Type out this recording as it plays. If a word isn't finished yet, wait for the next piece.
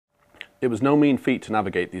It was no mean feat to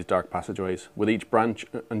navigate these dark passageways. With each branch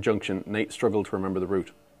and junction, Nate struggled to remember the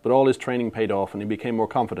route. But all his training paid off, and he became more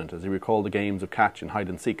confident as he recalled the games of catch and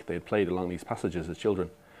hide-and-seek they had played along these passages as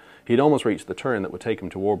children. He had almost reached the turn that would take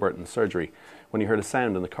him to Warburton's surgery when he heard a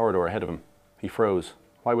sound in the corridor ahead of him. He froze.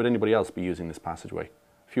 Why would anybody else be using this passageway?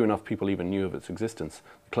 Few enough people even knew of its existence,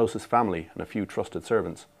 the closest family and a few trusted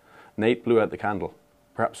servants. Nate blew out the candle.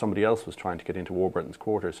 Perhaps somebody else was trying to get into Warburton's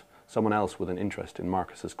quarters, someone else with an interest in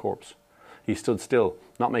Marcus's corpse. He stood still,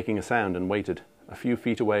 not making a sound, and waited. A few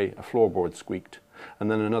feet away, a floorboard squeaked, and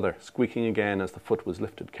then another, squeaking again as the foot was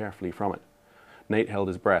lifted carefully from it. Nate held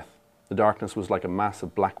his breath. The darkness was like a mass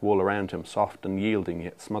of black wool around him, soft and yielding,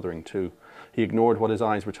 yet smothering too. He ignored what his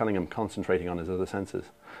eyes were telling him, concentrating on his other senses.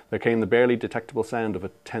 There came the barely detectable sound of a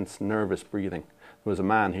tense, nervous breathing. There was a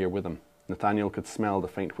man here with him. Nathaniel could smell the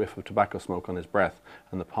faint whiff of tobacco smoke on his breath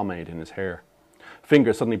and the pomade in his hair.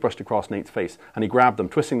 Fingers suddenly brushed across Nate's face, and he grabbed them,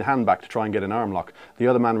 twisting the hand back to try and get an arm lock. The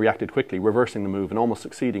other man reacted quickly, reversing the move and almost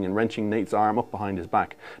succeeding in wrenching Nate's arm up behind his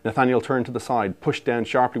back. Nathaniel turned to the side, pushed down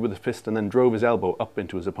sharply with his fist, and then drove his elbow up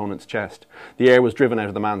into his opponent's chest. The air was driven out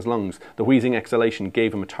of the man's lungs. The wheezing exhalation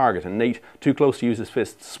gave him a target, and Nate, too close to use his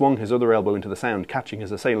fist, swung his other elbow into the sound, catching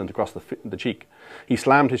his assailant across the cheek. He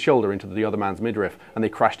slammed his shoulder into the other man's midriff, and they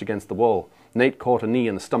crashed against the wall. Nate caught a knee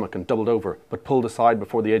in the stomach and doubled over, but pulled aside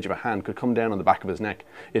before the edge of a hand could come down on the back of his neck.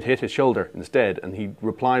 It hit his shoulder instead, and he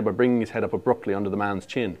replied by bringing his head up abruptly under the man's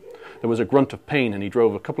chin. There was a grunt of pain, and he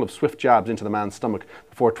drove a couple of swift jabs into the man's stomach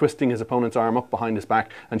before twisting his opponent's arm up behind his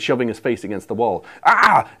back and shoving his face against the wall.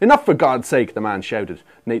 "Ah! Enough for God's sake!" the man shouted.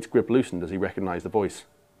 Nate's grip loosened as he recognized the voice.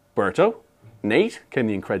 "Berto? Nate?" came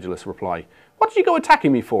the incredulous reply. "What did you go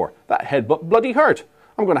attacking me for? That headbutt bloody hurt.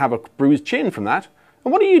 I'm going to have a bruised chin from that.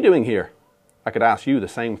 And what are you doing here?" "I could ask you the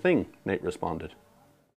same thing," Nate responded.